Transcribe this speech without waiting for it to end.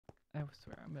I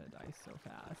swear I'm gonna die so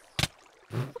fast.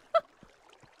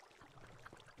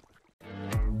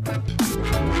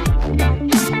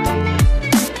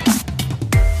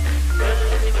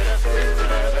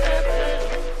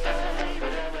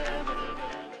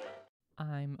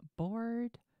 I'm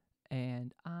bored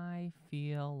and I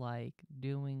feel like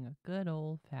doing a good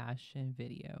old-fashioned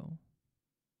video.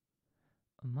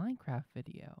 A Minecraft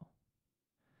video.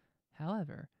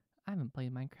 However, I haven't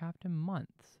played Minecraft in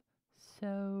months. So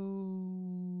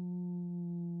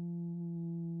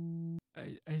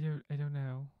I don't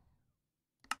know.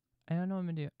 I don't know what I'm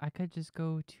gonna do. I could just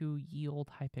go to Ye Old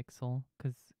Hypixel,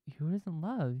 because who doesn't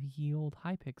love Ye Old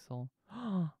Hypixel?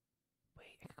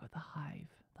 Wait, I could go to the Hive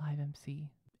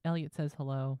MC. Elliot says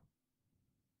hello.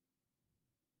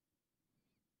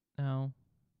 No.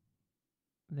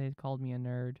 They called me a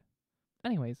nerd.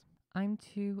 Anyways, I'm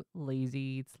too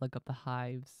lazy to look up the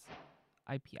Hive's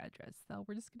IP address, so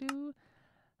we're just gonna do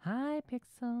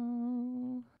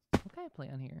Hypixel. What can I play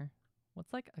on here?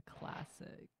 What's like a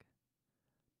classic?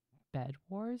 Bed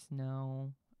Wars?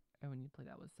 No. I would need to play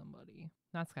that with somebody.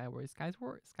 Not Skywars.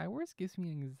 Skywars gives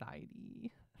me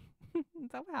anxiety. Is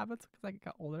that what happens because I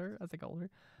got older? As I got older,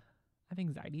 I have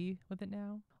anxiety with it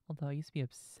now. Although I used to be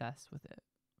obsessed with it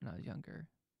when I was younger.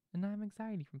 And now I have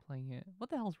anxiety from playing it. What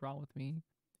the hell's wrong with me?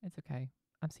 It's okay.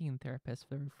 I'm seeing a therapist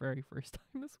for the very first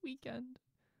time this weekend.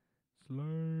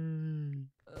 Slay.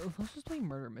 Let's just play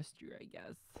Murder Mystery, I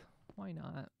guess. Why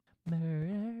not?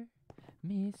 Murder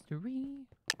Mystery.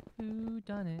 Who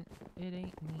done it? It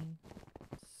ain't me.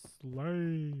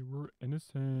 Slay. We're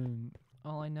innocent.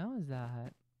 All I know is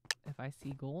that if I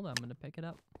see gold, I'm gonna pick it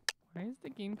up. Why is the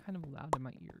game kind of loud in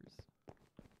my ears?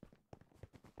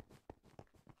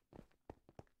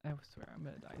 I swear I'm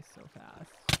gonna die so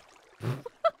fast.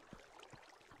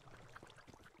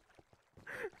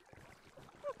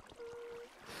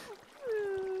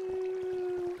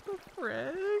 What the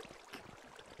frick?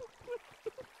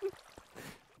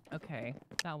 Okay,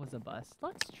 that was a bust.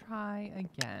 Let's try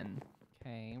again.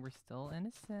 Okay, we're still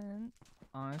innocent.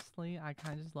 Honestly, I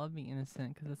kind of just love being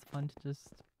innocent because it's fun to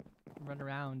just run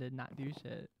around and not do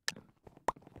shit.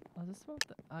 Oh, is this one?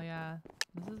 Oh yeah,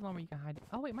 this is one where you can hide.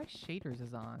 Oh wait, my shaders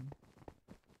is on.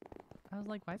 I was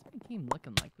like, why is my game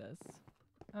looking like this?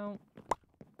 Oh,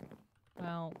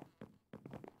 well,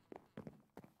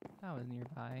 that was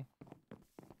nearby.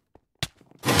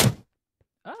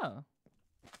 Oh.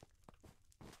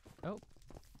 Oh.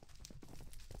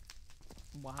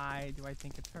 Why do I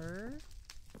think it's her?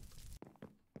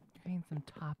 Creating some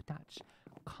top-notch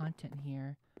content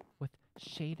here with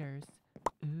shaders.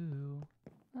 Ooh.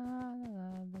 La la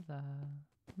la la la.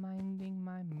 Minding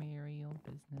my merry old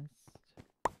business.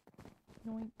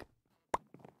 Yoink.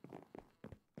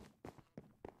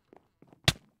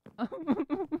 I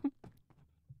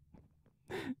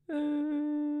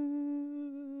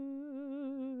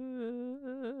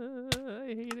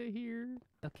hate it here.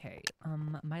 Okay,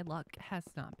 my luck has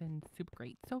not been super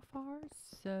great so far,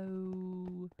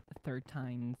 so the third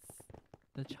time's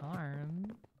the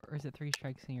charm. Or is it 3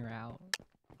 strikes and you're out?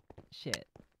 Shit.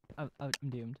 Oh, I'm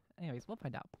doomed. Anyways, we'll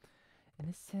find out.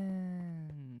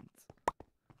 Innocent.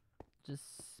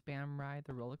 Just spam ride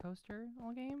the roller coaster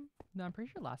all game? No, I'm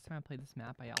pretty sure last time I played this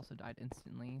map, I also died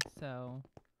instantly, so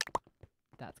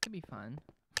that's gonna be fun.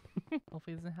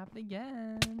 Hopefully it doesn't happen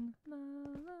again. La,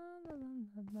 la, la,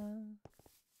 la, la.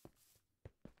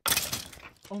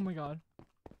 Oh my god.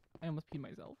 I almost peed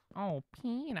myself. Oh,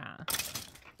 Pina. I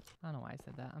don't know why I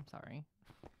said that. I'm sorry.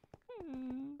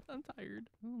 I'm tired.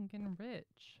 Ooh, I'm getting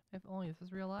rich. If only this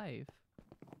was real life.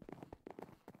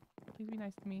 Please be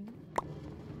nice to me.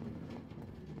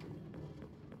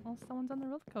 Oh, someone's on the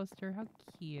roller coaster. How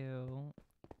cute.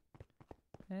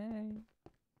 Hey.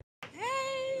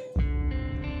 Hey!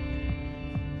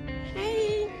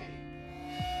 Hey!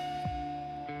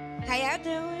 How y'all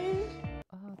doing?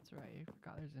 Oh, that's right. I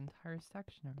forgot there's an entire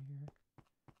section over here.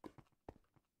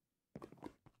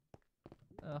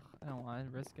 Ugh, I don't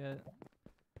want to risk it.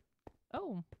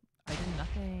 Oh, I did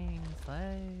nothing.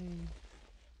 Slay.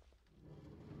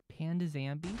 Panda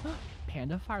Zambi.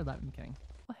 Panda Fire Lab. I'm kidding.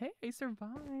 Well, hey, I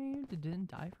survived. I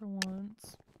didn't die for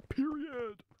once.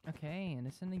 Period. Okay,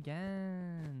 innocent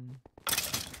again.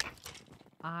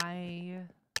 I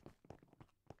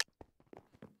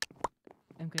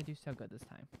am gonna do so good this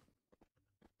time.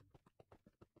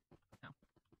 No.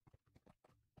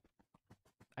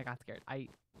 I got scared. I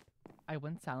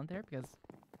went silent there because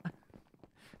I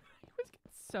was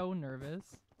getting so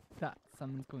nervous that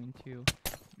someone's going to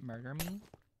murder me.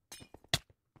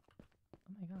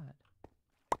 Oh my god.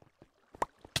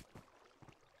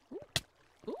 Ooh,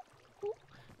 ooh, ooh,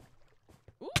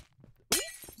 ooh,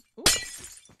 ooh.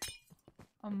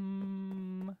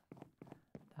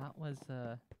 That was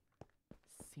a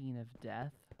scene of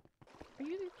death. Are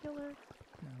you the killer?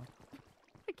 No.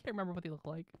 I can't remember what they look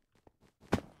like.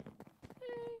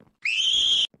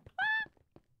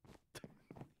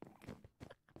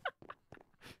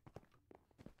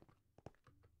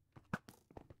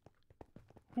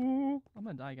 Ooh, I'm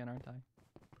gonna die again, aren't I?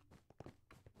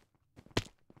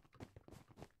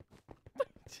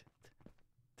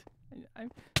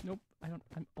 Nope, I don't,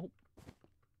 oh.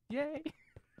 Yay!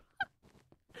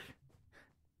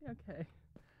 Okay.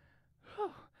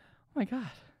 Oh my god.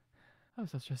 I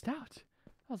was so stressed out.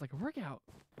 That was like a workout.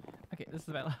 Okay, this is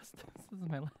my last, this is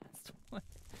my last one.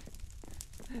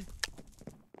 This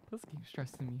game's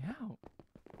stressing me out.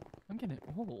 I'm getting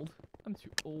old. I'm too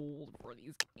old for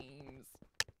these games.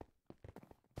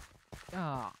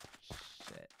 Ah,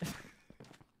 shit.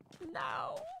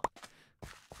 No!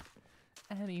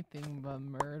 Anything but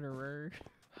murderer.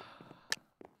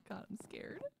 God, I'm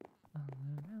scared. All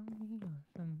around me are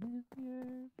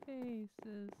familiar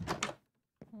faces.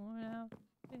 Worn out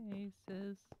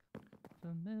faces.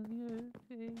 Familiar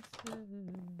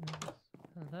faces.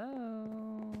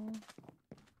 Hello?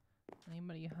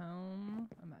 Anybody home?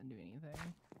 I'm not doing anything.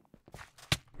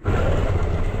 Oh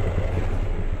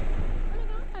my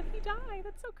god, he died.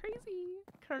 That's so crazy.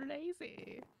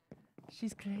 Crazy.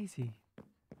 She's crazy.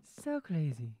 So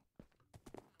crazy.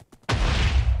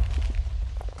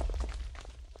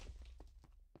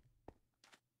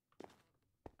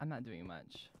 I'm not doing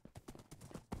much.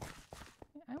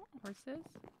 I want horses.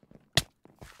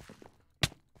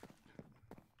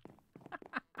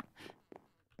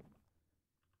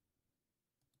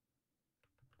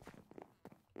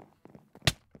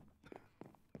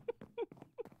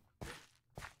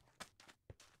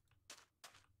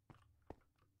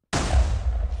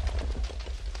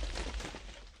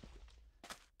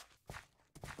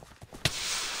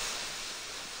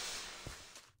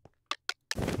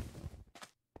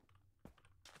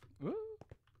 Ooh.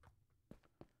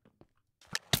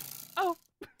 Oh.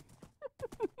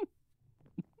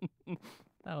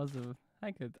 That was a.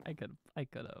 I could have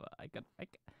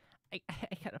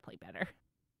played better.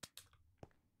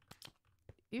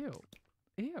 Ew.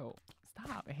 Ew.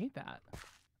 Stop. I hate that.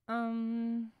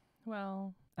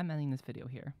 Well, I'm ending this video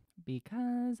here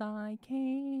because I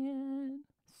can.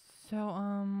 So,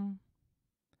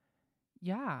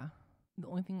 yeah. The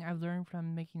only thing I've learned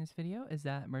from making this video is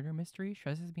that murder mystery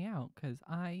stresses me out because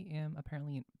I am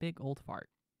apparently a big old fart.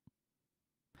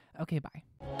 Okay, bye.